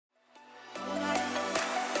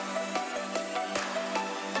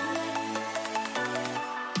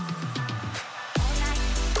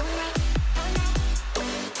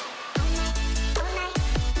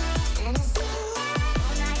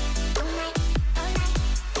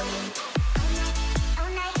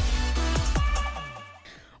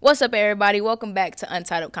What's up, everybody? Welcome back to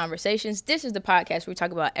Untitled Conversations. This is the podcast where we talk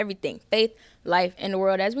about everything faith, life, and the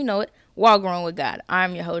world as we know it while growing with God.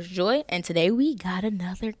 I'm your host, Joy, and today we got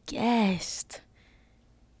another guest.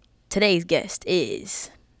 Today's guest is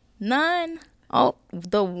the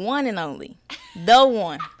one and only, the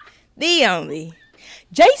one, the only,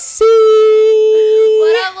 Jayci.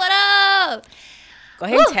 What up? Go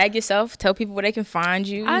ahead and tag yourself. Tell people where they can find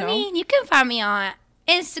you. I mean, you can find me on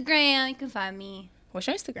Instagram. You can find me. What's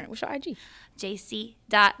your Instagram? What's your IG?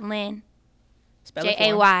 Jayci.Lynn. Spell it for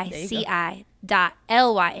him.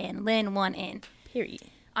 Jayci.Lyn. Lynn, 1 N. Period.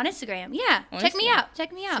 On Instagram. Yeah. Check me out.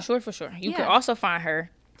 For sure. You can also find her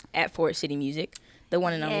at Fort City Music, the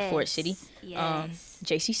one and only Fort City. Yes.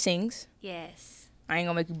 Jayci sings. Yes. I ain't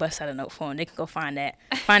gonna make you bust out a note for them. They can go find that.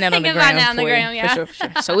 Find that on the gram. Find that on the gram, yeah. For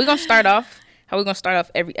sure. So we're gonna start off. How we gonna start off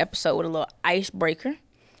every episode with a little icebreaker. I'm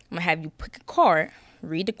gonna have you pick a card,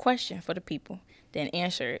 read the question for the people, then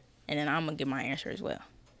answer it, and then I'm gonna give my answer as well.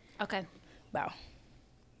 Okay. Wow.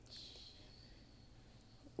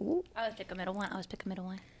 Ooh. I always pick a middle one.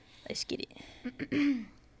 Let's get it.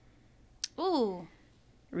 Ooh.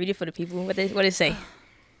 Read it for the people. What it say?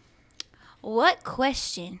 What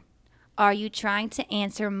question are you trying to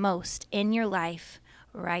answer most in your life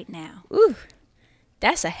right now? Ooh.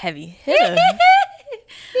 That's a heavy hitter.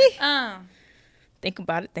 Think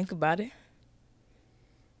about it.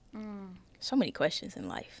 So many questions in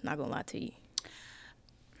life, not gonna lie to you.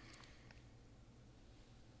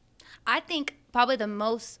 I think probably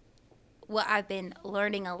what I've been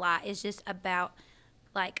learning a lot is just about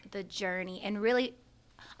like the journey and really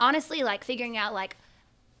honestly like figuring out like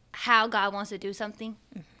how God wants to do something.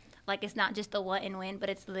 Like it's not just the what and when, but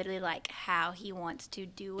it's literally like how he wants to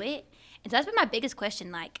do it. And so that's been my biggest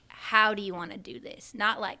question, like how do you want to do this?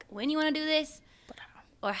 Not like when you want to do this,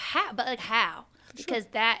 but how. Because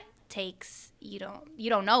that takes you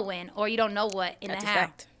don't know when or you don't know what in That's the a how.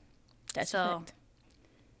 fact. That's a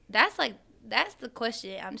fact. That's the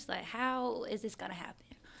question. I'm just like, how is this gonna happen?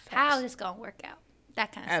 Facts. How is this gonna work out?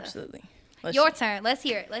 That kind of Absolutely. stuff. Your turn. Let's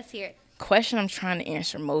hear it. Question I'm trying to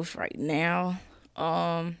answer most right now.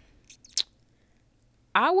 I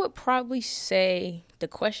would probably say the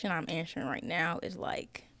question I'm answering right now is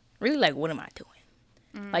like really like what am I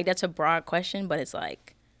doing? Like that's a broad question, but it's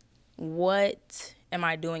like what am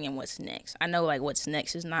I doing and what's next? I know like what's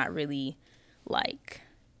next is not really like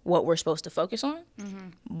what we're supposed to focus on,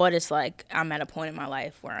 but it's like I'm at a point in my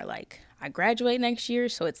life where like I graduate next year,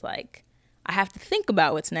 so it's like I have to think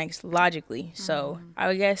about what's next logically. So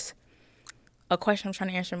I guess a question I'm trying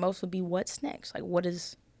to answer most would be what's next? Like what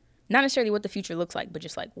is, not necessarily what the future looks like, but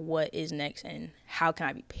just like what is next and how can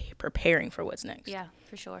I be preparing for what's next? Yeah,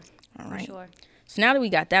 for sure. All right. For sure. So now that we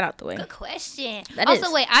got that out the way. Good question. Wait, I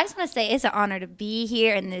just want to say it's an honor to be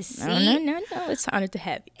here in this seat. No. It's an honor to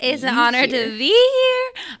have you. It's an honor to be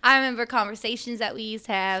here. I remember conversations that we used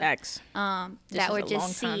to have. Facts. That were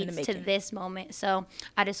just seeds to this moment. So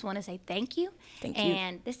I just want to say thank you. Thank you.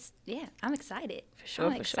 And I'm excited. For sure.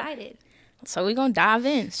 I'm excited. So we're going to dive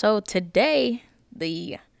in. So today,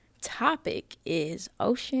 the topic is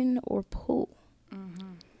ocean or pool.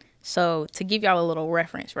 So to give y'all a little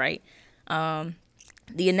reference, right?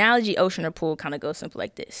 The analogy ocean or pool kind of goes simple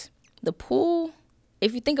like this. The pool,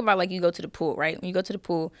 if you think about like you go to the pool, right? When you go to the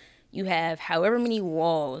pool, you have however many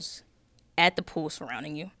walls at the pool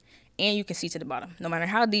surrounding you, and you can see to the bottom. No matter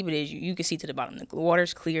how deep it is, you can see to the bottom. The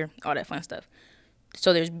water's clear, all that fun stuff.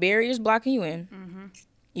 So there's barriers blocking you in.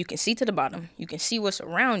 You can see to the bottom. You can see what's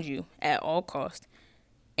around you at all costs.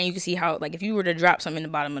 And you can see how, like, if you were to drop something in the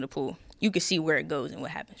bottom of the pool, you can see where it goes and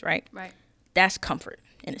what happens, right? Right. That's comfort,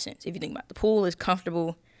 in a sense. If you think about it, the pool is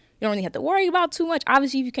comfortable. You don't really have to worry about too much.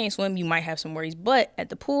 Obviously, if you can't swim, you might have some worries. But at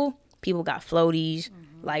the pool, people got floaties,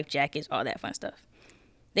 life jackets, all that fun stuff.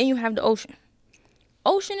 Then you have the ocean.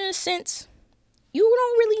 Ocean, in a sense, you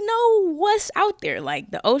don't really know what's out there.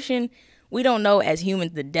 Like, the ocean, we don't know as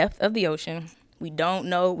humans the depth of the ocean. We don't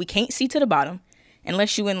know. We can't see to the bottom.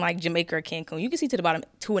 Unless you in like Jamaica or Cancun, you can see to the bottom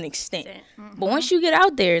to an extent. But once you get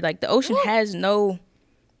out there, like the ocean has no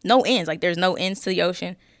ends. Like there's no ends to the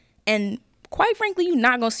ocean. And quite frankly, you're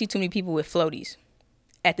not going to see too many people with floaties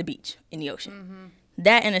at the beach in the ocean.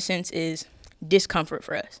 That in a sense is discomfort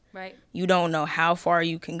for us. Right. You don't know how far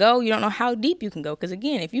you can go. You don't know how deep you can go. Because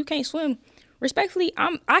again, if you can't swim, respectfully,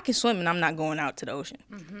 I can swim and I'm not going out to the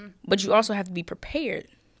ocean. But you also have to be prepared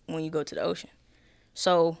when you go to the ocean.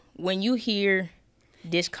 So when you hear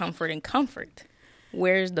discomfort and comfort,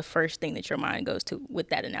 where's the first thing that your mind goes to with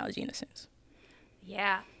that analogy in a sense?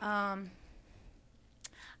 Yeah. I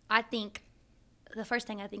think the first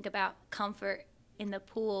thing I think about comfort in the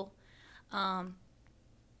pool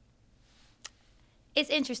it's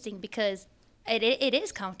interesting because it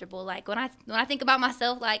is comfortable. Like when I think about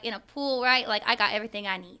myself, like in a pool, right? Like I got everything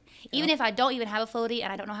I need. Even if I don't even have a floaty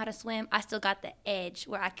and I don't know how to swim, I still got the edge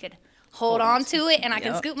where I could hold on to it and I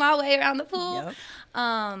can scoop my way around the pool.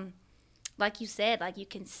 Like you said, like you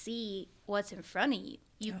can see what's in front of you.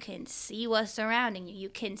 You can see what's surrounding you. You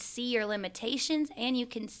can see your limitations and you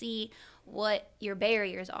can see what your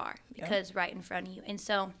barriers are because right in front of you. And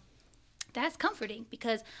so that's comforting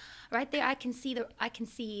because right there I can see the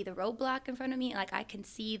roadblock in front of me. Like I can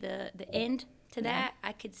see the end to that.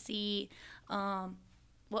 I could see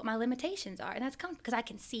what my limitations are, and that's comforting because I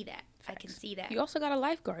can see that. I can see that. You also got a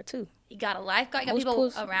lifeguard too. You got a lifeguard. You got people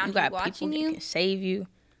pools, around you got watching people you. That can save you.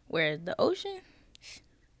 Whereas the ocean,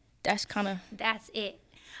 that's kind of... That's it.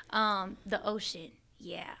 The ocean,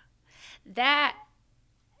 yeah. That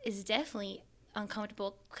is definitely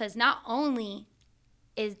uncomfortable because not only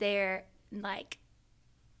is there, like,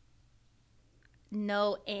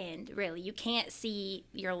 no end, really. You can't see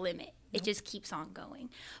your limit. It just keeps on going.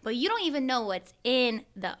 But you don't even know what's in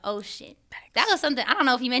the ocean. That was something, I don't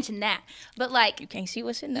know if you mentioned that, but, like... You can't see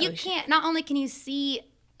what's in the ocean. You can't, not only can you see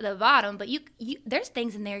the bottom, but you there's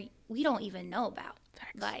things in there we don't even know about.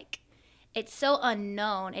 Facts. Like, it's so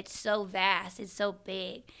unknown, it's so vast, it's so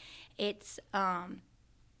big. It's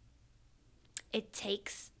it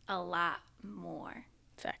takes a lot more.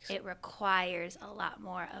 Facts. It requires a lot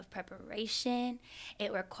more of preparation.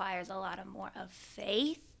 It requires a lot more of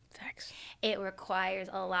faith. Facts. It requires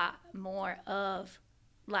a lot more of,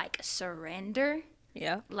 like, surrender.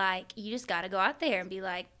 Yeah. Like, you just got to go out there and be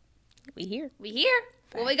like, we here.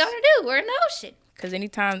 Facts. What we gonna do? We're in the ocean. Because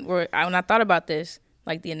anytime, when I thought about this,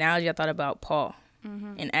 like the analogy I thought about Paul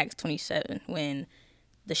in Acts 27, when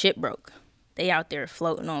the ship broke, they out there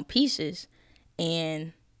floating on pieces,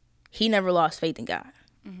 and he never lost faith in God.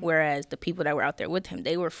 Whereas the people that were out there with him,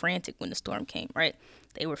 they were frantic when the storm came, right?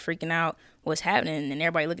 They were freaking out what's happening, and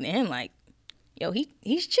everybody looking at him like, yo,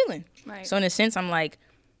 he's chilling. Right. So in a sense, I'm like,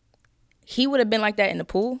 he would have been like that in the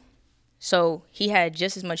pool. So he had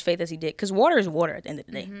just as much faith as he did. Because water is water at the end of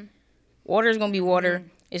the day. Water is going to be water.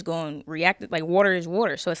 It's going to react. Like, water is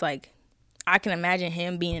water. So it's like, I can imagine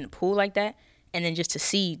him being in a pool like that. And then just to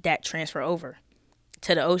see that transfer over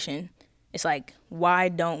to the ocean. It's like, why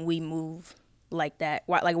don't we move like that?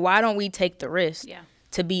 Why don't we take the risk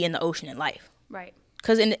to be in the ocean in life? Right.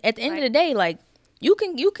 Because at the end of the day, like, you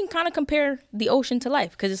can kind of compare the ocean to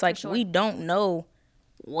life. Because it's like, we don't know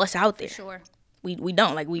what's out there. For sure. We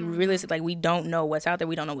don't. Like, we realistically, like, we don't know what's out there.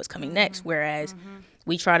 We don't know what's coming next. Whereas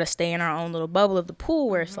we try to stay in our own little bubble of the pool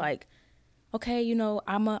where it's like, okay, you know,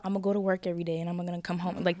 I'm a go to work every day and I'm going to come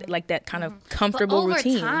home. Like that kind of comfortable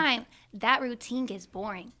routine. But over time, that routine gets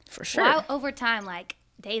boring. For sure. Well, over time, like,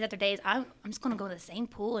 days after days, I'm just going to go to the same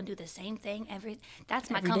pool and do the same thing that's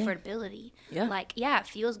my comfortability. Yeah. Like, yeah, it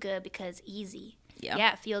feels good because easy.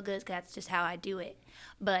 Yeah, it feels good because that's just how I do it.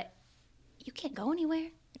 But you can't go anywhere.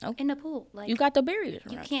 Nope. In the pool. Like, you got the barriers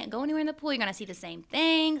around. You can't go anywhere in the pool. You're going to see the same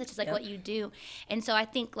things. It's just like what you do. And so I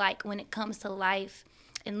think, like, when it comes to life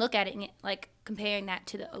and look at it, like, comparing that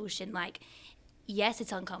to the ocean, like, yes,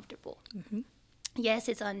 it's uncomfortable. Yes,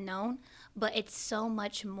 it's unknown, but it's so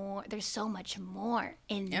much more. There's so much more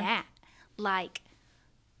in that. Like,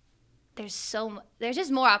 there's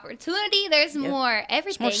just more opportunity. There's more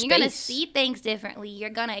everything. More You're going to see things differently. You're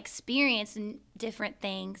going to experience different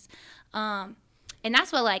things. And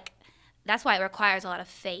that's why it requires a lot of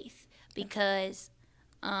faith, because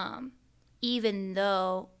even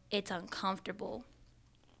though it's uncomfortable,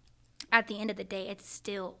 at the end of the day, it's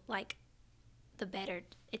still, like, the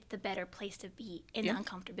better place to be in the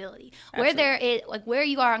uncomfortability. Absolutely. Where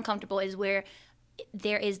you are uncomfortable is where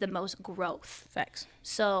there is the most growth. Facts.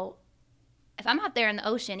 So if I'm out there in the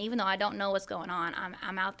ocean, even though I don't know what's going on,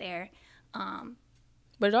 I'm out there.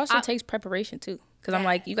 But it also takes preparation too. Because I'm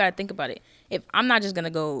like, you got to think about it. If I'm not just going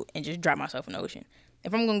to go and just drop myself in the ocean.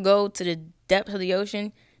 If I'm going to go to the depths of the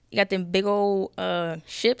ocean, you got them big old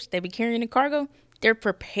ships that be carrying the cargo. They're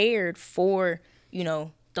prepared for, you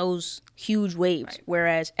know, those huge waves. Right.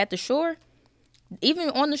 Whereas at the shore,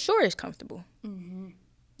 even on the shore is comfortable.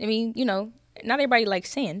 I mean, you know, not everybody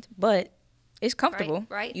likes sand, but it's comfortable.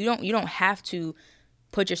 Right. You don't have to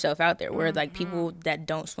put yourself out there. Where like people that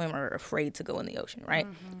don't swim are afraid to go in the ocean, right?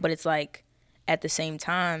 But it's like, at the same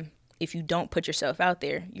time, if you don't put yourself out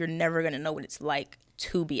there, you're never going to know what it's like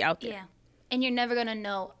to be out there. Yeah. And you're never going to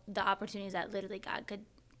know the opportunities that literally God could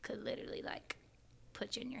literally, like,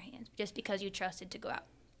 put you in your hands just because you trusted to go out.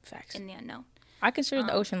 Facts. In the unknown. I consider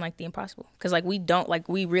the ocean like the impossible. Because, like,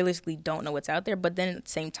 we realistically don't know what's out there. But then at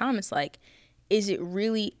the same time, it's like, is it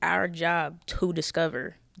really our job to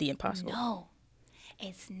discover the impossible? No,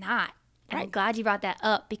 it's not. And I'm glad you brought that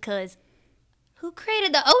up, because who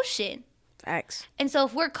created the ocean? Facts. And so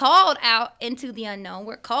if we're called out into the unknown,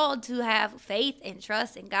 we're called to have faith and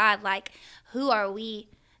trust in God. Like, who are we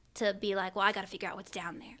to be like, well, I got to figure out what's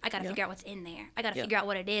down there. I got to figure out what's in there. I got to figure out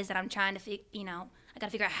what it is that I'm trying to I got to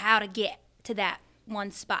figure out how to get to that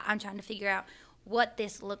one spot. I'm trying to figure out what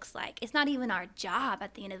this looks like. It's not even our job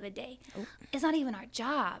at the end of the day. It's not even our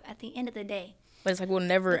job at the end of the day. But it's like, we'll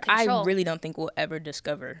never, I really don't think we'll ever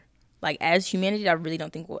discover, like, as humanity, I really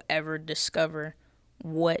don't think we'll ever discover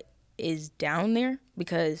what is down there,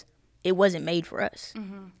 because it wasn't made for us.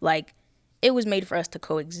 Like, it was made for us to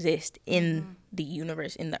coexist in the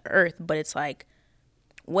universe, in the earth, but it's like,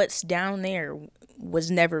 what's down there was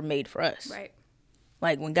never made for us. Right.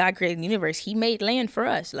 Like, when God created the universe, he made land for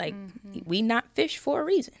us. Like, we not fish for a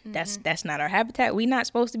reason. That's not our habitat. We not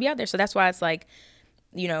supposed to be out there. So that's why it's like,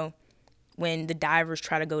 you know, when the divers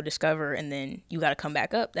try to go discover and then you got to come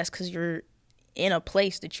back up, that's because you're in a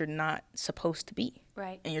place that you're not supposed to be.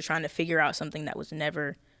 Right. And you're trying to figure out something that was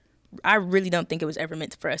never, I really don't think it was ever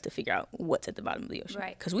meant for us to figure out what's at the bottom of the ocean.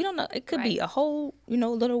 Right. Because we don't know. It could be a whole,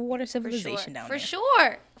 little water civilization down there.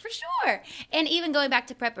 For sure. And even going back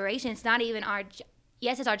to preparation, it's not even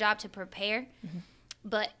yes, it's our job to prepare,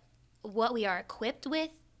 but what we are equipped with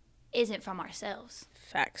isn't from ourselves.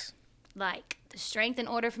 Facts. Like, the strength in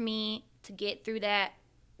order for me to get through that,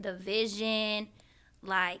 the vision,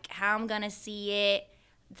 like how I'm going to see it,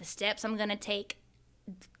 the steps I'm going to take,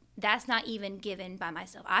 that's not even given by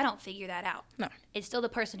myself. I don't figure that out. No. It's still the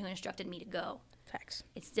person who instructed me to go. Facts.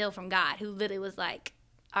 It's still from God, who literally was like,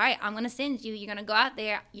 all right, I'm going to send you. You're going to go out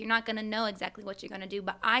there. You're not going to know exactly what you're going to do,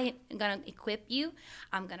 but I am going to equip you.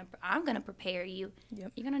 I'm going to prepare you.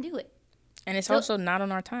 Yep. You're going to do it. And it's also not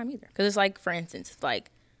on our time either. Because it's like, for instance, it's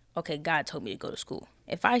like, okay, God told me to go to school.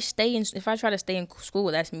 If I try to stay in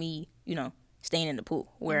school, that's me, staying in the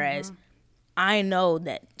pool. Whereas I know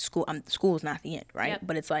that school is not the end, right? Yep.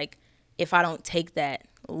 But it's like, if I don't take that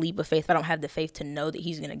leap of faith, if I don't have the faith to know that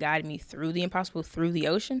he's going to guide me through the impossible, through the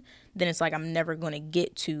ocean, then it's like I'm never going to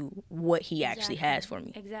get to what he actually has for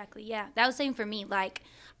me. Exactly, yeah. That was the same for me. Like,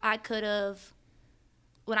 I could have,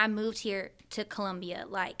 when I moved here to Columbia,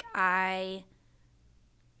 like, I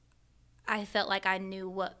felt like I knew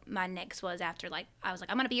what my next was after. Like, I was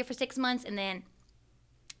like, I'm going to be here for 6 months, and then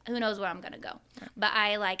who knows where I'm going to go. Right. But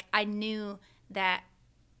I knew that,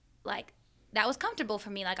 like, that was comfortable for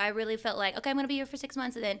me. Like, I really felt like, okay, I'm going to be here for 6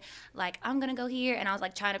 months, and then, like, I'm going to go here. And I was,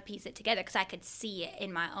 like, trying to piece it together because I could see it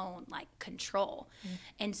in my own, like, control.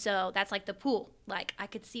 And so that's like the pool. Like, I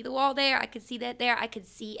could see the wall there. I could see that there. I could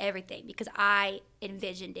see everything because I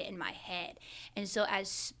envisioned it in my head. And so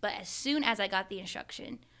as soon as I got the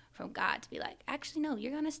instruction from God to be like, actually, no,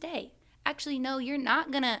 you're going to stay. Actually, no, you're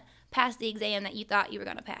not going to pass the exam that you thought you were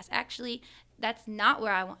going to pass. Actually, that's not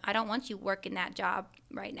where I don't want you working that job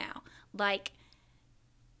right now. Like,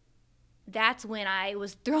 that's when I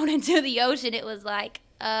was thrown into the ocean. It was like,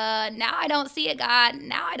 now I don't see it, God.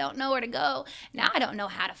 Now I don't know where to go. Now I don't know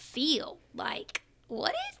how to feel. Like,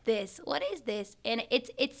 what is this? What is this? And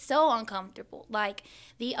it's so uncomfortable. Like,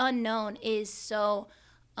 the unknown is so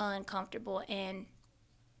uncomfortable. And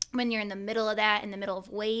when you're in the middle of that, in the middle of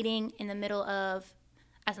waiting, in the middle of,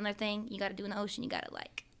 that's another thing you got to do in the ocean. You got to,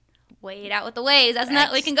 like, wait out with the waves. That's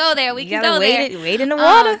not, we can go there. We can go there. Wait in the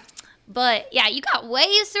water. But yeah, you got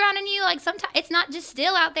waves surrounding you. Like, sometimes it's not just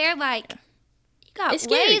still out there. Like, you got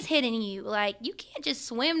waves hitting you. Like, you can't just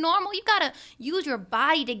swim normal. You got to use your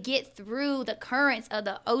body to get through the currents of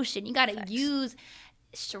the ocean. You got to use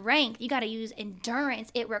strength. You got to use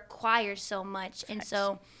endurance. It requires so much. And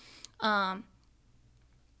so, that's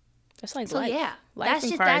like so life. yeah, Life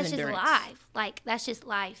that's endurance. just life. Like, that's just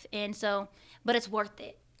life. And so, but it's worth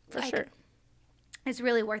it. For like, sure. It's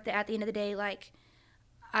really worth it at the end of the day. Like,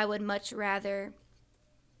 I would much rather,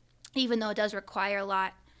 even though it does require a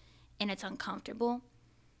lot and it's uncomfortable,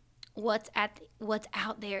 what's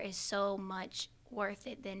out there is so much worth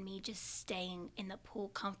it than me just staying in the pool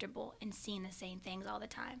comfortable and seeing the same things all the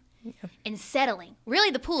time. Yeah. And settling.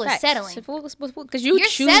 Really, the pool is settling. Because you're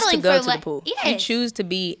choose to go to the pool. Yes. You choose to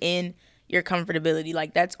be in your comfortability.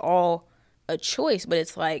 Like, that's all a choice. But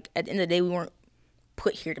it's like, at the end of the day, we weren't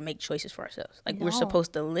put here to make choices for ourselves. Like, we're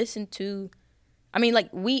supposed to listen to, I mean, like,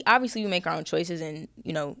 we make our own choices. And,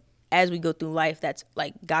 as we go through life, that's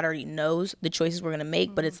like, God already knows the choices we're going to make.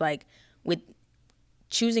 Mm-hmm. But it's like, with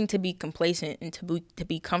choosing to be complacent and to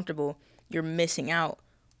be comfortable, you're missing out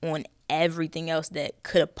on everything else that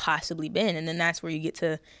could have possibly been. And then that's where you get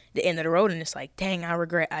to the end of the road and it's like, dang, I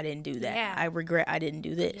regret I didn't do that. Yeah. I regret I didn't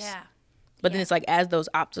do this. Yeah. But then it's like, as those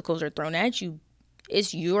obstacles are thrown at you,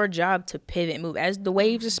 it's your job to pivot and move. As the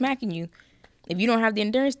waves are smacking you, if you don't have the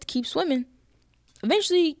endurance to keep swimming,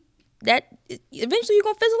 eventually you're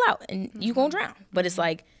gonna fizzle out and you gonna drown. But it's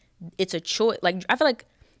like, it's a choice. Like, I feel like,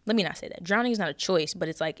 let me not say that. Drowning is not a choice, but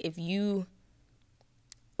it's like, if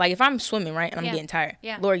I'm swimming, right, and I'm getting tired,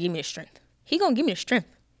 Lord, give me the strength. He gonna give me the strength.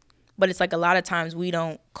 But it's like, a lot of times we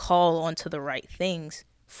don't call onto the right things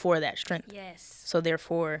for that strength. Yes. So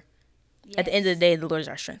therefore, at the end of the day, the Lord is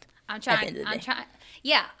our strength. I'm trying.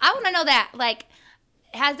 Yeah, I want to know that. Like,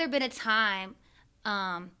 has there been a time?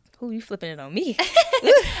 Ooh, you flipping it on me.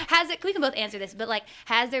 We can both answer this, but like,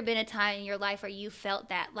 has there been a time in your life where you felt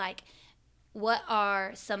that? Like, what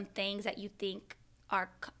are some things that you think are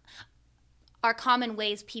common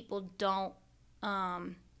ways people don't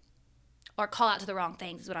or call out to the wrong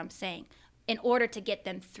things? Is what I'm saying. In order to get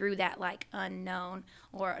them through that, like, unknown,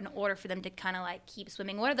 or in order for them to kind of like keep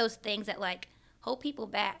swimming, what are those things that like hold people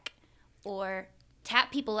back or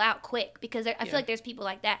tap people out quick? Because I feel like there's people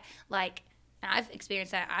like that. Like, and I've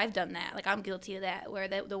experienced that. I've done that. Like, I'm guilty of that, where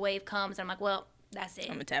the wave comes and I'm like, well, that's it.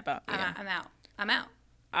 I'm gonna tap out. Yeah. I'm out.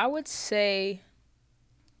 I would say,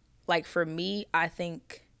 like, for me, I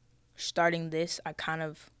think starting this, I kind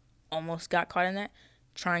of almost got caught in that,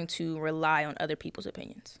 trying to rely on other people's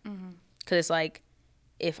opinions. Because it's like,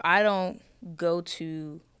 if I don't go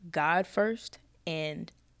to God first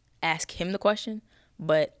and ask him the question,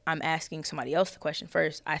 but I'm asking somebody else the question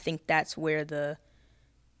first, I think that's where because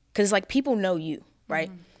it's like, people know you,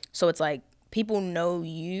 right? So it's like, people know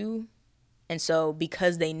you, and so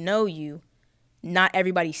because they know you, not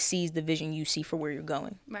everybody sees the vision you see for where you're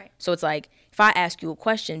going. Right. So it's like, if I ask you a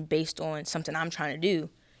question based on something I'm trying to do,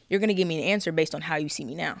 you're going to give me an answer based on how you see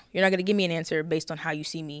me now. You're not going to give me an answer based on how you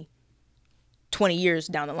see me 20 years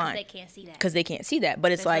down the line. They can't see that. Because they can't see that.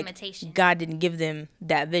 But it's like, limitation. God didn't give them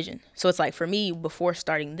that vision. So it's like, for me, before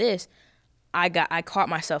starting this, I caught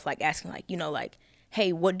myself like asking, like, like,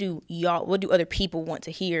 hey, what do other people want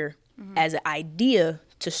to hear as an idea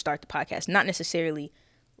to start the podcast? Not necessarily,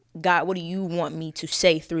 God, what do you want me to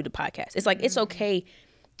say through the podcast? It's like, it's okay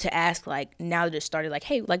to ask, like, now that it started, like,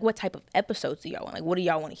 hey, like, what type of episodes do y'all want? Like, what do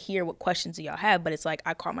y'all want to hear? What questions do y'all have? But it's like,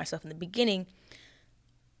 I caught myself in the beginning.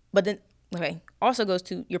 But then, okay, also goes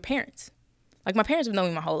to your parents. Like, my parents have known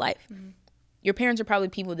me my whole life. Your parents are probably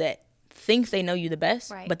people that think they know you the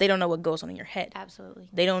best, but they don't know what goes on in your head. Absolutely.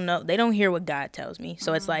 They don't know. They don't hear what God tells me.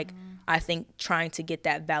 So it's like, I think trying to get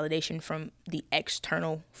that validation from the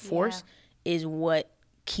external force is what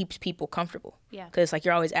keeps people comfortable. Yeah. Because it's like,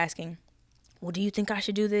 you're always asking, well, do you think I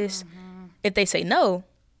should do this? If they say no,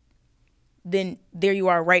 then there you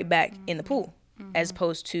are, right back in the pool. As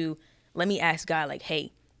opposed to, let me ask God, like,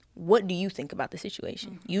 hey, what do you think about the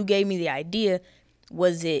situation? You gave me the idea.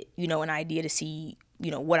 Was it, an idea to see,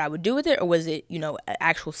 what I would do with it? Or was it, an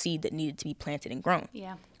actual seed that needed to be planted and grown?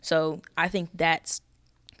 Yeah. So I think that's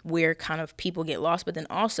where kind of people get lost. But then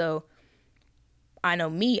also, I know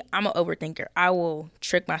me, I'm an overthinker. I will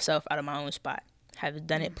trick myself out of my own spot. Have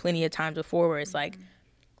done it plenty of times before, where it's like,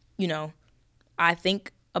 I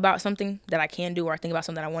think about something that I can do, or I think about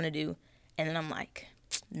something I want to do, and then I'm like,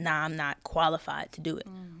 nah, I'm not qualified to do it.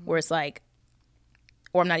 Where it's like,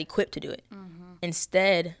 or I'm not equipped to do it.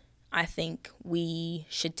 Instead, I think we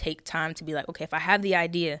should take time to be like, okay, if I have the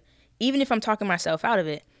idea, even if I'm talking myself out of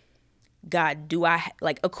it, God, do I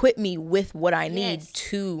equip me with what I need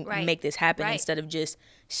to make this happen, instead of just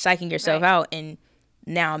psyching yourself out and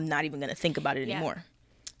now I'm not even going to think about it anymore.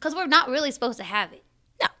 Because we're not really supposed to have it.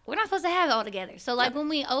 No, we're not supposed to have it all together. So like, when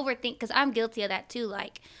we overthink, because I'm guilty of that too.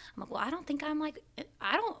 Like, I'm like, well, I don't think I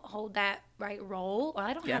don't hold that right role, or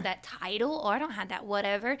I don't have that title, or I don't have that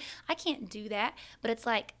whatever. I can't do that. But it's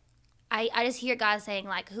like, I just hear God saying,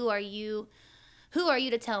 like, who are you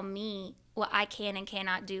to tell me what I can and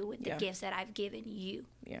cannot do with the gifts that I've given you?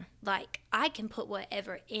 Yeah. Like, I can put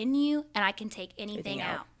whatever in you, and I can take anything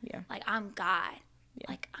out. Yeah. Like, I'm God. Yeah.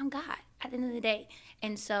 Like, I'm God at the end of the day.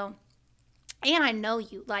 And so, and I know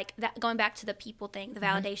you. Like, that, going back to the people thing, the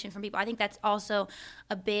validation from people, I think that's also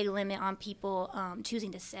a big limit on people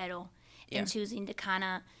choosing to settle and choosing to kind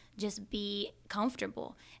of just be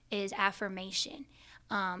comfortable, is affirmation.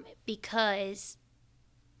 Because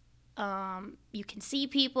you can see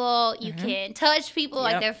people, you can touch people,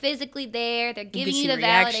 like, they're physically there, they're giving you the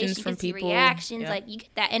validation, you can see reactions, like, you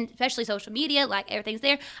get that, and especially social media, like, everything's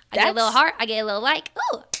there. I get a little heart, I get a little like,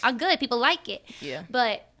 oh, I'm good, people like it. Yeah.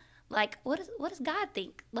 But like, what does God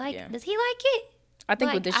think? Like, does he like it? I think,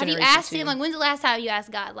 like, with this generation, have you asked him, like, when's the last time you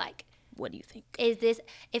asked God, like, what do you think? Is this,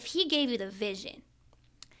 if he gave you the vision,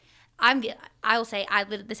 I will say,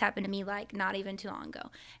 this happened to me, like, not even too long ago.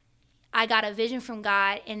 I got a vision from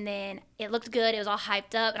God, and then it looked good. It was all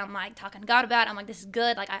hyped up, and I'm like talking to God about it. I'm like, this is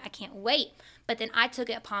good. Like, I can't wait. But then I took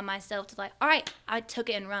it upon myself to like, all right, I took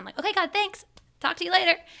it and run. Like, okay, God, thanks. Talk to you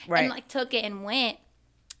later. Right. And like took it and went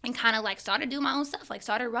and kind of like started doing my own stuff, like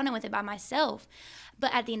started running with it by myself.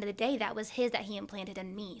 But at the end of the day, that was his that he implanted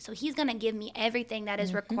in me. So he's going to give me everything that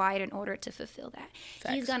is required in order to fulfill that.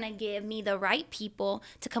 Facts. He's going to give me the right people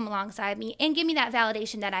to come alongside me and give me that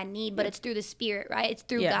validation that I need, but it's through the Spirit, right? It's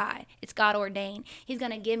through God. It's God ordained. He's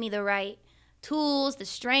going to give me the right tools, the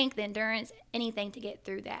strength, the endurance, anything to get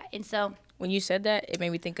through that. And so when you said that, it made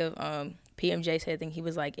me think of PMJ said, I think he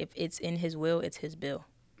was like, if it's in his will, it's his bill.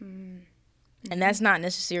 And that's not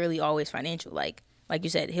necessarily always financial. Like you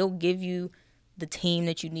said, he'll give you the team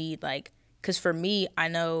that you need. Like, because for me, I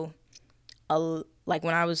know, like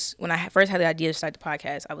when I first had the idea to start the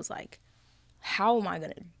podcast, I was like, how am I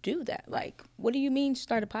gonna do that? Like, what do you mean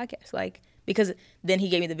start a podcast? Like, because then he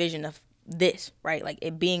gave me the vision of this, right? Like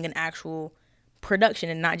it being an actual production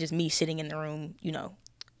and not just me sitting in the room, you know,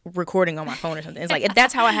 recording on my phone or something. It's like, if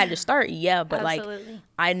that's how I had to start, yeah. But Absolutely. like,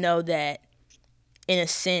 I know that in a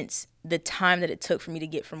sense, the time that it took for me to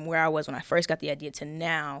get from where I was when I first got the idea to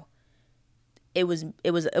now, it was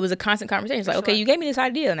a constant conversation. It's like, okay, you gave me this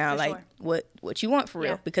idea now, like what you want for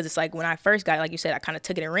real? Because it's like when I first got it, like you said, I kind of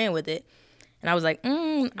took it and ran with it, and I was like,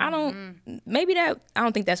 I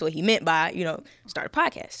don't think that's what he meant by, you know, start a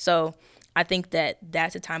podcast. So I think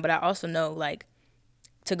that's a time, but I also know, like,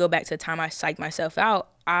 to go back to the time I psyched myself out,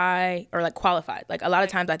 or like qualified. Like a lot of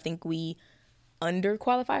times I think we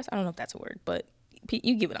underqualify. I don't know if that's a word, but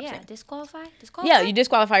you get what I'm saying. Disqualify. Yeah, you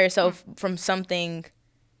disqualify yourself from something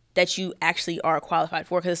that you actually are qualified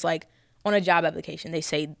for. Because it's like on a job application, they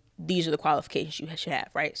say these are the qualifications you should have,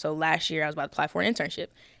 right? So last year I was about to apply for an internship,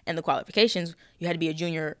 and the qualifications, you had to be a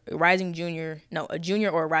junior or a rising senior.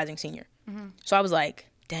 So I was like,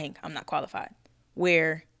 dang, I'm not qualified.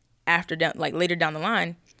 Where later down the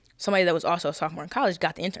line, somebody that was also a sophomore in college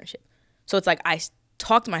got the internship. So it's like I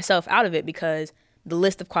talked myself out of it because the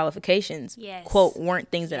list of qualifications, quote,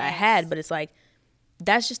 weren't things that I had, but it's like,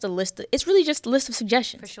 that's just it's really just a list of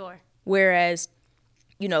suggestions. For sure. Whereas,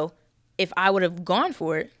 you know, if I would have gone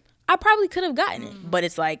for it, I probably could have gotten it. But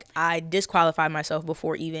it's like, I disqualified myself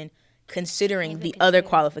before even considering the other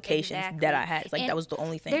qualifications that I had. It's like, that was the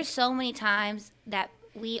only thing. There's so many times that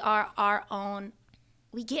we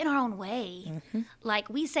get in our own way. Like,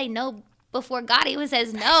 we say no before God even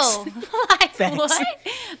says no. Like, Facts. what?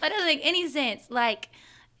 That doesn't make any sense. Like,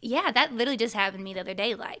 yeah, that literally just happened to me the other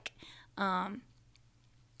day. Like,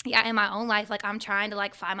 in my own life, like, I'm trying to,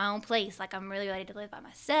 like, find my own place. Like, I'm really ready to live by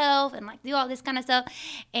myself and, like, do all this kind of stuff.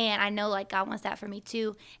 And I know, like, God wants that for me,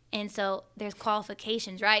 too. And so there's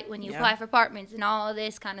qualifications, right? When you apply for apartments and all of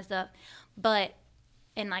this kind of stuff. But,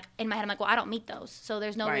 and, like, in my head, I'm like, well, I don't meet those. So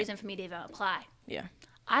there's no reason for me to even apply. Yeah.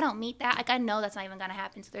 I don't meet that. Like, I know that's not even going to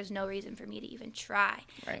happen, so there's no reason for me to even try.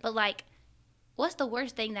 Right. But, like, what's the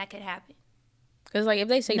worst thing that could happen? Because, like, if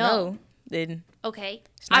they say no, then... Okay.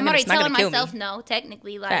 I'm already telling myself no,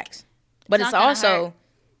 technically. Like, facts. But it's also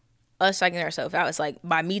us psyching ourselves out. It's like,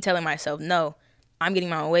 by me telling myself no, I'm getting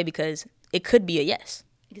my own way because it could be a yes.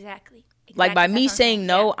 Exactly. Like, by me saying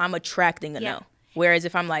no, I'm attracting a no. Whereas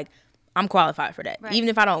if I'm like, I'm qualified for that. Right. Even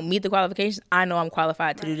if I don't meet the qualifications, I know I'm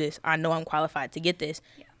qualified to do this. I know I'm qualified to get this.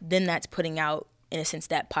 Yeah. Then that's putting out, in a sense,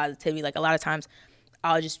 that positivity. Like, a lot of times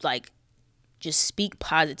I'll just speak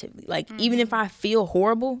positively. Like, even if I feel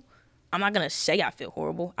horrible, I'm not going to say I feel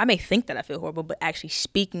horrible. I may think that I feel horrible, but actually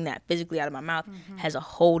speaking that physically out of my mouth has a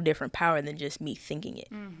whole different power than just me thinking it.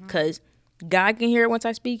 Because God can hear it once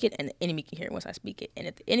I speak it, and the enemy can hear it once I speak it. And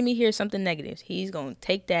if the enemy hears something negative, he's going to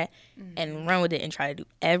take that and run with it and try to do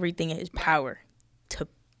everything in his power to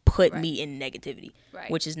put me in negativity,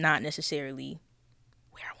 which is not necessarily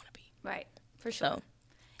where I want to be. Right, for sure. So,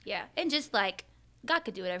 yeah, and just, like, God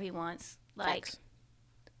could do whatever he wants. Like,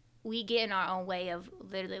 we get in our own way of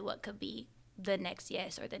literally what could be the next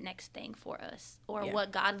yes or the next thing for us, or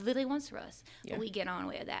what God literally wants for us. But we get in our own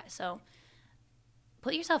way of that. So,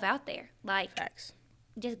 put yourself out there. Like,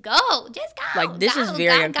 just go. Just go. Like, this is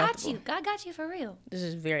very uncomfortable. God got you for real. This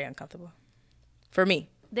is very uncomfortable. For me.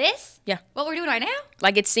 This? Yeah. What we're doing right now?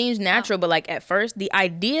 Like, it seems natural, but, like, at first, the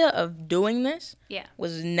idea of doing this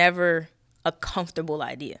was never a comfortable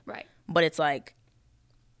idea. Right. But it's like,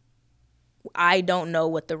 I don't know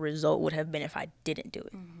what the result would have been if I didn't do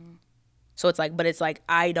it. So it's like,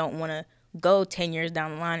 I don't want to go 10 years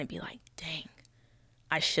down the line and be like, dang,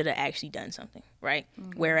 I should have actually done something, right?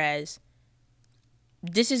 Whereas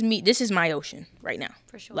this is me, this is my ocean right now.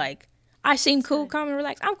 For sure. Like, I seem cool, calm, and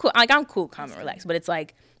relaxed. I'm cool. Like, I'm cool, calm, and relaxed. But it's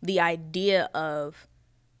like the idea of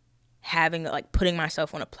having like putting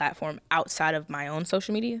myself on a platform outside of my own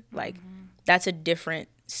social media, like that's a different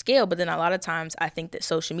scale. But then a lot of times I think that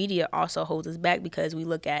social media also holds us back because we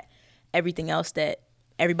look at everything else that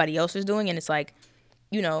everybody else is doing, and it's like,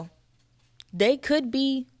 you know, they could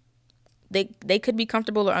be they could be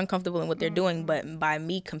comfortable or uncomfortable in what they're doing, but by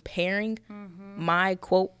me comparing my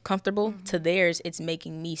quote comfortable to theirs, it's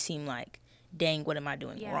making me seem like, dang, what am I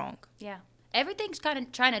doing wrong? Yeah. Everything's kind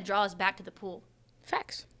of trying to draw us back to the pool.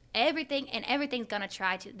 Facts. Everything's gonna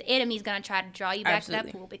try to, the enemy's gonna try to draw you back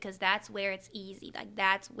Absolutely. to that pool, because that's where it's easy. Like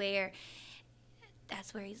that's where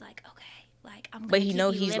he's like, okay, like I'm gonna But he keep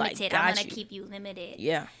know you he's like, limited. got I'm gonna you. keep you limited.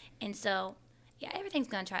 Yeah. And so, yeah, everything's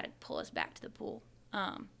gonna try to pull us back to the pool.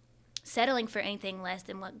 Settling for anything less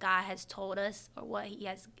than what God has told us or what He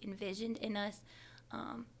has envisioned in us,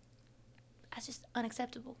 that's just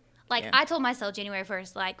unacceptable. Like, I told myself January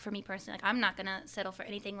 1st, like, for me personally, like, I'm not going to settle for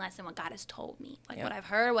anything less than what God has told me. Like, what I've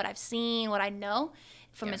heard, what I've seen, what I know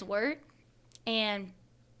from His Word. And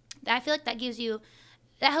I feel like that gives you,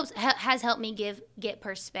 has helped me get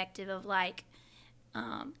perspective of, like,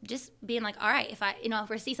 just being like, all right, if I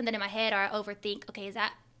see something in my head or I overthink, okay, is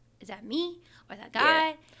that me or is that God?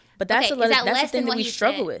 Yeah. But that's okay, that's the thing that we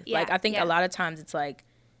struggle with. Yeah, like, I think a lot of times it's like,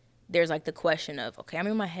 there's like the question of, okay, I'm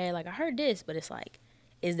in my head, like I heard this, but it's like,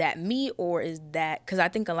 is that me or is that, because I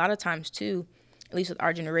think a lot of times too, at least with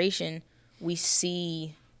our generation, we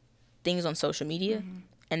see things on social media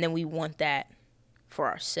and then we want that for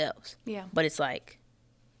ourselves. Yeah. But it's like,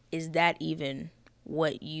 is that even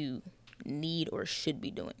what you need or should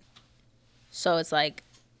be doing? So it's like,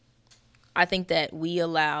 I think that we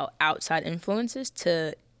allow outside influences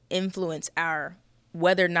to influence our,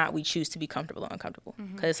 whether or not we choose to be comfortable or uncomfortable.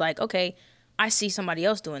 Because it's like, okay, I see somebody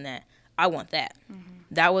else doing that. I want that.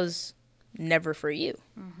 That was never for you.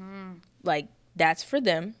 Like, that's for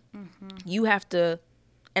them. You have to,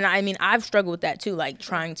 and I mean, I've struggled with that too, like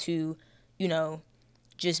trying to, you know,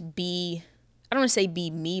 just be, I don't want to say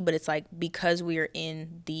be me, but it's like, because we are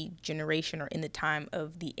in the generation or in the time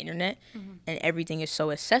of the internet and everything is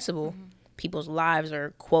so accessible, people's lives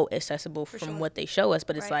are, quote, accessible from what they show us.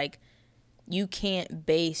 But it's like, you can't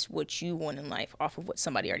base what you want in life off of what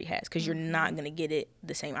somebody already has, because you're not going to get it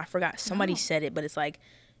the same. I forgot, somebody said it, but it's like,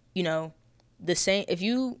 you know, the same, if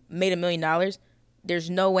you made $1 million, there's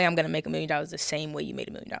no way I'm going to make $1 million the same way you made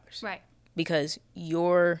 $1 million. Right. Because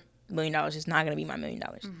your $1 million is not going to be my $1 million.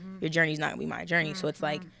 Your journey is not going to be my journey. So it's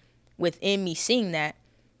like, within me seeing that,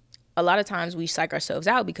 a lot of times we psych ourselves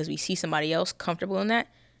out because we see somebody else comfortable in that.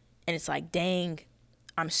 And it's like, dang,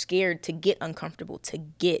 I'm scared to get uncomfortable, to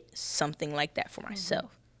get something like that for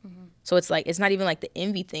myself. So it's like, it's not even like the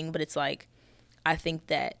envy thing, but it's like, I think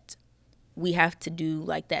that we have to do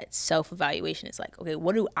like that self-evaluation. It's like, okay,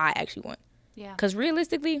 what do I actually want? Yeah. Because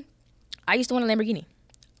realistically, I used to want a Lamborghini.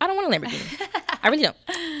 I don't want a Lamborghini. I really don't.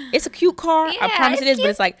 It's a cute car. Yeah, I promise it is. cute. But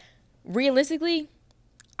it's like, realistically,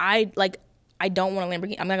 I don't want a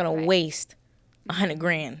Lamborghini. I'm not going to waste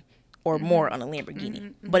 $100,000 or more on a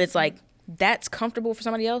Lamborghini. But it's like, that's comfortable for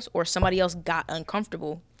somebody else, or somebody else got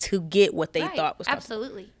uncomfortable to get what they thought was comfortable.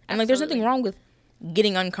 Absolutely. And like, there's nothing wrong with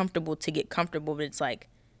getting uncomfortable to get comfortable, but it's like,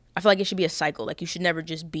 I feel like it should be a cycle. Like, you should never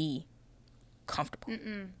just be comfortable.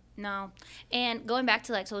 No. And going back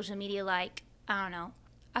to like social media, like, I don't know,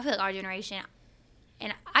 I feel like our generation,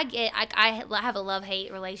 and I have a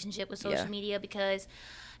love-hate relationship with social media, because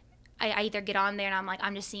I either get on there and I'm like,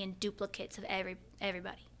 I'm just seeing duplicates of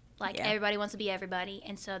everybody. Like, everybody wants to be everybody,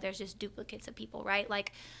 and so there's just duplicates of people, right?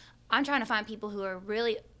 Like, I'm trying to find people who are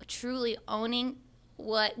really, truly owning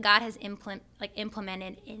what God has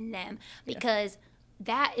implemented in them, because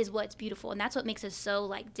that is what's beautiful, and that's what makes us so,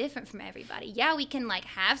 like, different from everybody. Yeah, we can, like,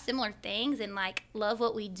 have similar things and, like, love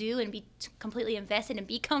what we do and be completely invested and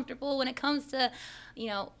be comfortable when it comes to, you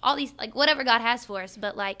know, all these, like, whatever God has for us,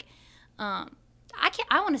 but, like, I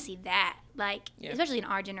want to see that, like, especially in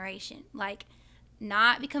our generation, like,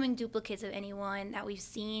 not becoming duplicates of anyone that we've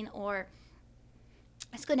seen. Or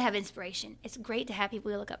it's good to have inspiration. It's great to have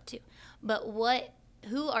people we look up to. But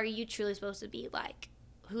who are you truly supposed to be? Like,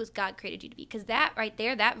 who has God created you to be? Because that right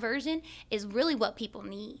there, that version is really what people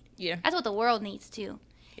need. Yeah. That's what the world needs too.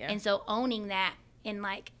 Yeah. And so owning that, and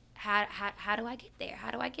like, how do I get there?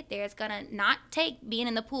 How do I get there? It's going to not take being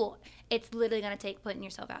in the pool. It's literally going to take putting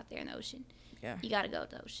yourself out there in the ocean. Yeah. You got to go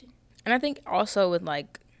to the ocean. And I think also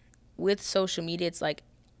with social media, it's like,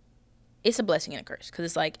 it's a blessing and a curse, because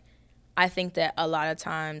it's like, I think that a lot of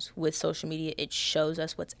times with social media, it shows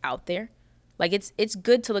us what's out there. Like, it's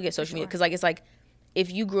good to look at social media, because like, it's like,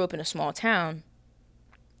 if you grew up in a small town,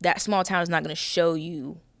 that small town is not going to show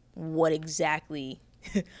you what exactly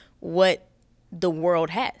what the world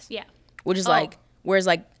has. Yeah. Which is like, whereas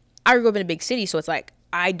like, I grew up in a big city, so it's like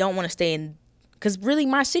I don't want to stay in, because really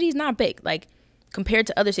my city's not big, like compared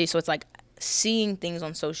to other cities. So it's like seeing things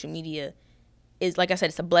on social media is, like I said,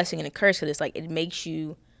 it's a blessing and a curse, because it's like it makes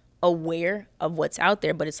you aware of what's out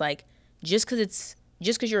there. But it's like just because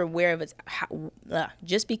you're aware of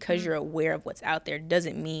just because you're aware of what's out there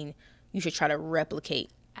doesn't mean you should try to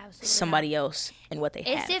replicate Absolutely somebody else and what they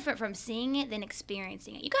have. It's different from seeing it than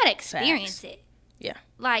experiencing it. You gotta experience it. Yeah.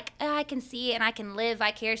 Like, I can see it and I can live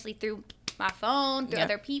vicariously through my phone, through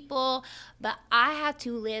other people, but I have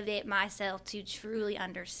to live it myself to truly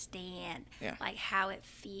understand like how it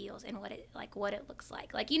feels and what it looks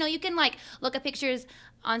like. Like, you can like look at pictures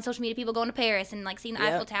on social media, people going to Paris and like seeing the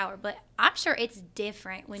Eiffel Tower, but I'm sure it's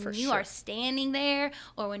different when you are standing there,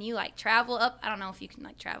 or when you like travel up. I don't know if you can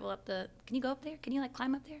like travel up can you go up there? Can you like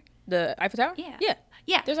climb up there? The Eiffel Tower?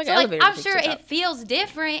 Yeah. There's like so an elevator. I'm sure it feels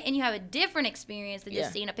different, and you have a different experience than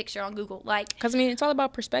just seeing a picture on Google. Like, because I mean, it's all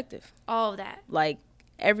about perspective. All of that. Like,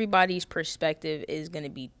 everybody's perspective is going to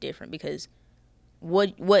be different, because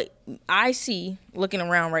what I see looking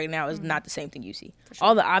around right now is not the same thing you see. Sure.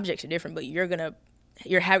 All the objects are different, but you're gonna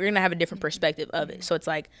have a different perspective of it. So it's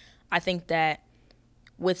like, I think that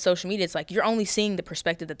with social media, it's like you're only seeing the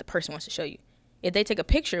perspective that the person wants to show you. If they take a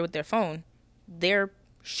picture with their phone, they're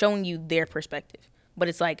showing you their perspective. But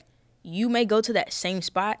it's like, you may go to that same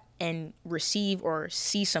spot and receive or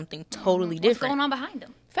see something totally different. What's going on behind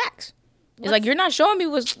them? Facts. It's like, people don't show you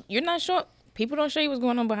what's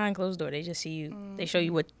going on behind closed door. They just see you. They show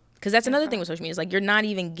you what, because that's another thing with social media. It's like, you're not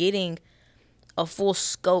even getting a full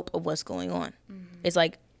scope of what's going on. It's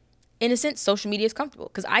like, in a sense, social media is comfortable,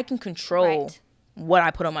 because I can control what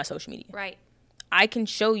I put on my social media. Right. I can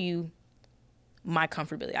show you my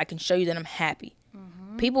comfortability. I can show you that I'm happy.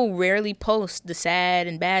 People rarely post the sad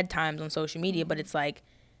and bad times on social media, but it's like,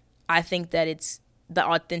 I think that it's the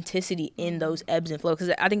authenticity in those ebbs and flows.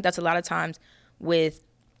 Because I think that's a lot of times with,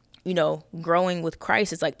 growing with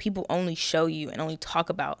Christ, it's like people only show you and only talk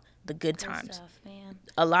about the good times. Stuff, man.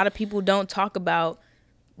 A lot of people don't talk about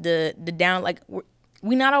the down, like,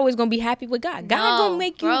 we're not always going to be happy with God. God going to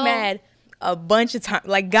make you mad a bunch of times.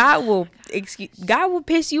 Like, God will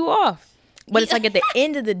piss you off. But it's like, at the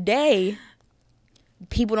end of the day,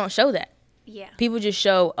 people don't show that. Yeah. People just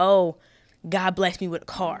show, oh, God blessed me with a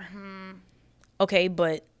car. Okay,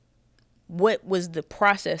 but what was the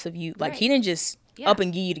process of you? Like, he didn't just up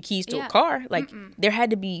and give you the keys to a car. Like, there had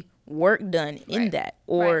to be work done in that.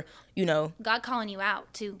 Or, God calling you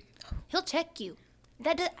out, too. He'll check you.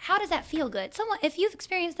 How does that feel good? If you've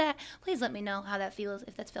experienced that, please let me know how that feels,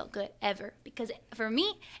 if that's felt good ever. Because for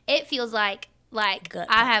me, it feels like gut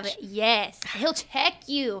I have it. Yes, he'll check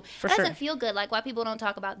you. It doesn't feel good. Like, why people don't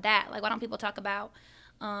talk about that? Like, why don't people talk about,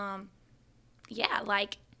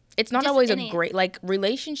 like, it's not always a great, like,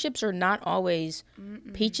 relationships are not always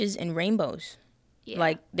peaches and rainbows. Yeah.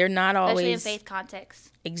 Like, they're not always, especially in faith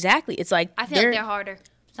context. Exactly. It's like, I feel like they're harder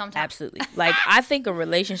sometimes. Absolutely. Like, I think a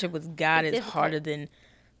relationship with God is difficult. Harder than,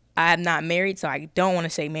 I'm not married, so I don't want to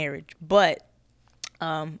say marriage, but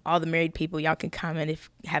all the married people, y'all can comment if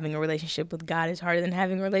having a relationship with God is harder than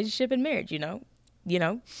having a relationship in marriage,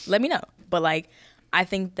 let me know. But, like, I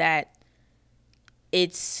think that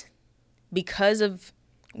it's because of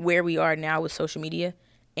where we are now with social media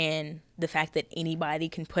and the fact that anybody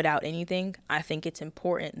can put out anything. I think it's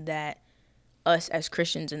important that us as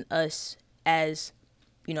Christians and us as,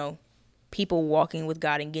 people walking with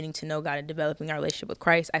God and getting to know God and developing our relationship with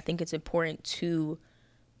Christ, I think it's important to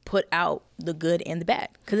put out the good and the bad,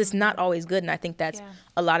 because it's not always good. And I think that's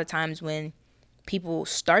a lot of times when people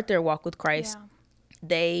start their walk with Christ,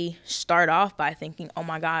 they start off by thinking, oh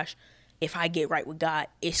my gosh, if I get right with God,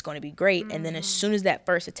 it's going to be great. And then as soon as that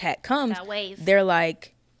first attack comes, they're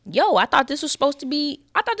like, yo, I thought this was supposed to be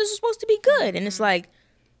good. And it's like,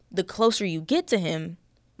 the closer you get to him,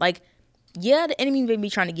 like, the enemy may be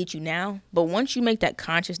trying to get you now, but once you make that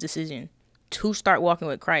conscious decision to start walking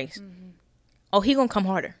with Christ, he gonna come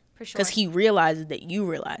harder. For sure. Because he realizes that you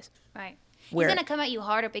realize. Right. He's gonna come at you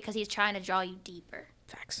harder because he's trying to draw you deeper.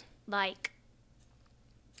 Facts. Like,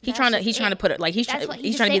 he's trying to put it, like, he's trying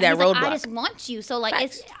to be that roadblock. Like, I just want you. So,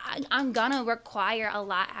 like, I'm gonna require a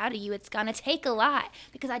lot out of you. It's gonna take a lot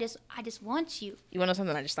because I just want you. You wanna know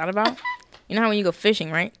something I just thought about? You know how when you go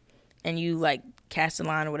fishing, right? And you, like, cast a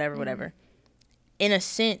line or whatever. In a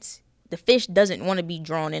sense, the fish doesn't want to be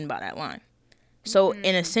drawn in by that line. So,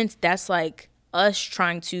 in a sense, that's like us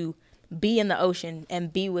trying to be in the ocean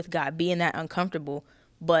and be with God, be in that uncomfortable,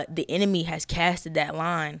 but the enemy has casted that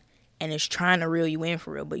line and is trying to reel you in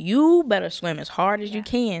for real. But you better swim as hard as you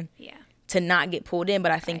can to not get pulled in.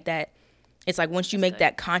 But I think that it's like, once you make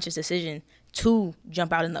that conscious decision to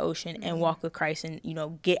jump out in the ocean and walk with Christ and, you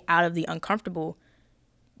know, get out of the uncomfortable,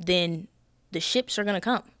 then the ships are going to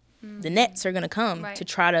come. The nets are going to come to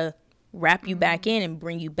try to wrap you back in and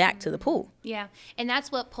bring you back to the pool. Yeah. And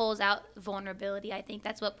that's what pulls out vulnerability, I think.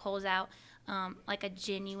 That's what pulls out like a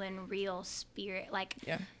genuine, real spirit. Like,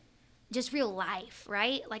 just real life,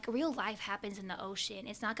 right? Like, real life happens in the ocean.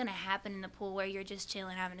 It's not going to happen in the pool where you're just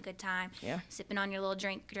chilling, having a good time, sipping on your little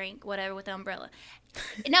drink, whatever, with the umbrella.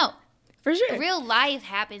 No. For sure. Real life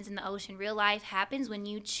happens in the ocean. Real life happens when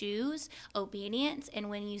you choose obedience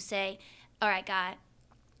and when you say, all right, God,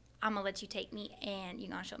 I'm going to let you take me and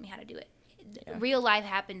you're going to show me how to do it. Yeah. Real life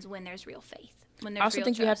happens when there's real faith. When there's I also real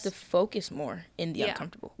think trust. you have to focus more in the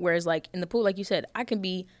uncomfortable. Whereas, like, in the pool, like you said, I can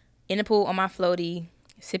be in the pool on my floaty,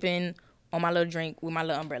 sipping on my little drink with my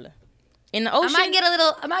little umbrella. In the ocean, I might get a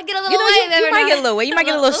little wave. You might get a little wave. You might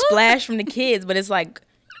get a little splash from the kids, but it's like,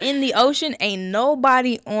 in the ocean, ain't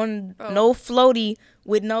nobody on no floaty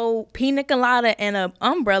with no pina colada and an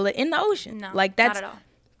umbrella in the oceon. No, like, that's, not at all.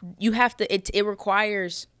 You have to, it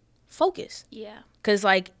requires focus. Yeah. Because,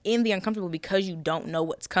 like, in the uncomfortable, because you don't know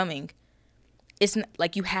what's coming, it's not,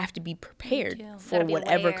 like, you have to be prepared for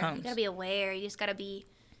whatever comes. You gotta be aware. You just gotta be,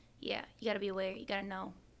 you gotta be aware. You gotta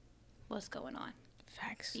know what's going on.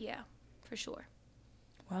 Facts. Yeah, for sure.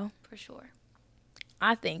 Well, for sure.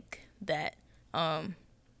 I think that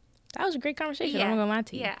that was a great conversation. I'm not gonna lie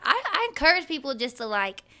to you. Yeah, I encourage people just to,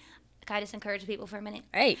 like, can I just encourage people for a minute?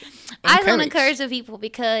 Hey, I want to encourage the people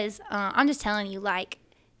because I'm just telling you, like,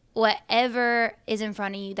 whatever is in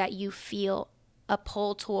front of you that you feel a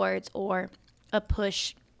pull towards or a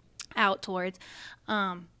push out towards,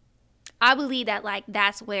 I believe that, like,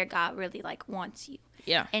 that's where God really, like, wants you.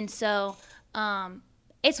 Yeah. And so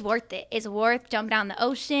it's worth it. It's worth jumping down the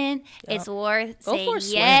ocean. Yep. It's worth saying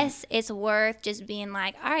yes. It's worth just being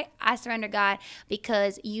like, all right, I surrender, God,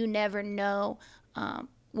 because you never know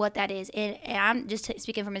what that is. And I'm just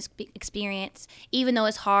speaking from experience, even though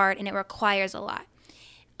it's hard and it requires a lot.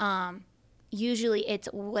 Usually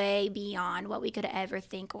it's way beyond what we could ever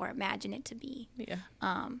think or imagine it to be. Yeah.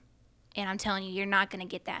 And I'm telling you, you're not going to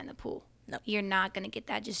get that in the pool. No. You're not gonna get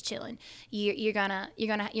that just chilling. You're gonna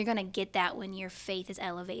get that when your faith is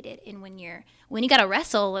elevated and when you gotta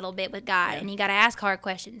wrestle a little bit with God and you gotta ask hard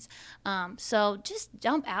questions. So just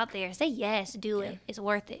jump out there, say yes, do it. It's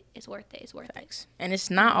worth it. It's worth it. It's worth it. And it's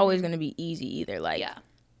not always gonna be easy either. Like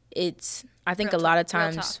I think a lot of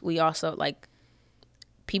times we also, like,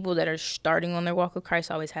 people that are starting on their walk with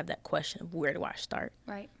Christ always have that question of, where do I start?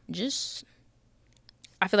 Right.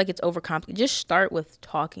 I feel like it's overcomplicated. Just start with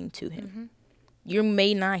talking to him. Mm-hmm. You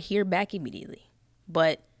may not hear back immediately,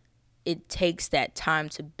 but it takes that time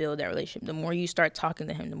to build that relationship. The more you start talking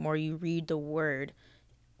to him, the more you read the word,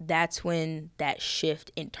 that's when that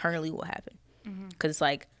shift internally will happen. Because it's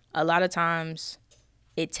like, a lot of times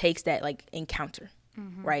it takes that, like, encounter,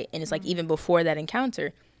 right? And it's like, even before that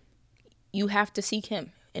encounter, you have to seek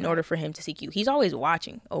him in order for him to seek you. He's always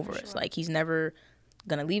watching over us. Like, he's never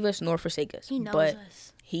gonna leave us nor forsake us. He knows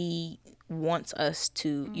us. He wants us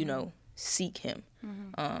to, you know, seek him.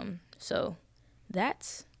 So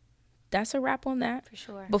that's a wrap on that. For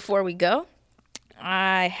sure. Before we go,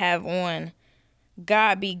 I have on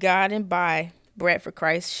God Be God and By Bread for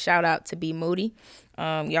Christ. Shout out to B Moody.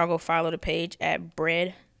 Y'all go follow the page at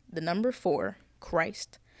Bread 4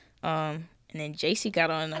 Christ. And then Jayci got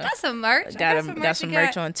on. I got some merch. Got some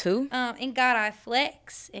merch on too. In God I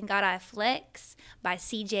Flex. By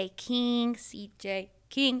CJ King. CJ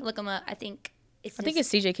King. Look him up. I think it's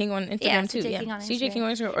CJ King on Instagram too. CJ King on Instagram. CJ King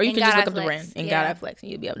on Instagram. Or you can just look up the brand and God I Flex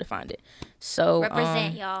and you'll be able to find it. So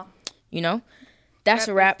represent y'all. You know, that's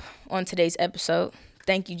a wrap on today's episode.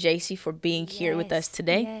 Thank you, Jayci, for being here with us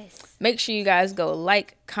today. Yes. Make sure you guys go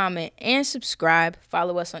like, comment, and subscribe.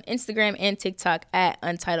 Follow us on Instagram and TikTok at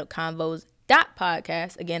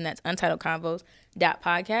UntitledConvos.podcast. Again, that's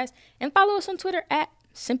UntitledConvos.podcast. And follow us on Twitter at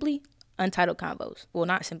Simply Untitled Convos. Well,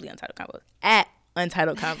 not Simply Untitled Convos. At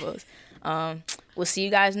Untitled Convos. We'll see you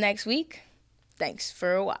guys next week. Thanks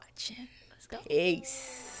for watching. Let's go.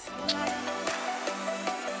 Peace.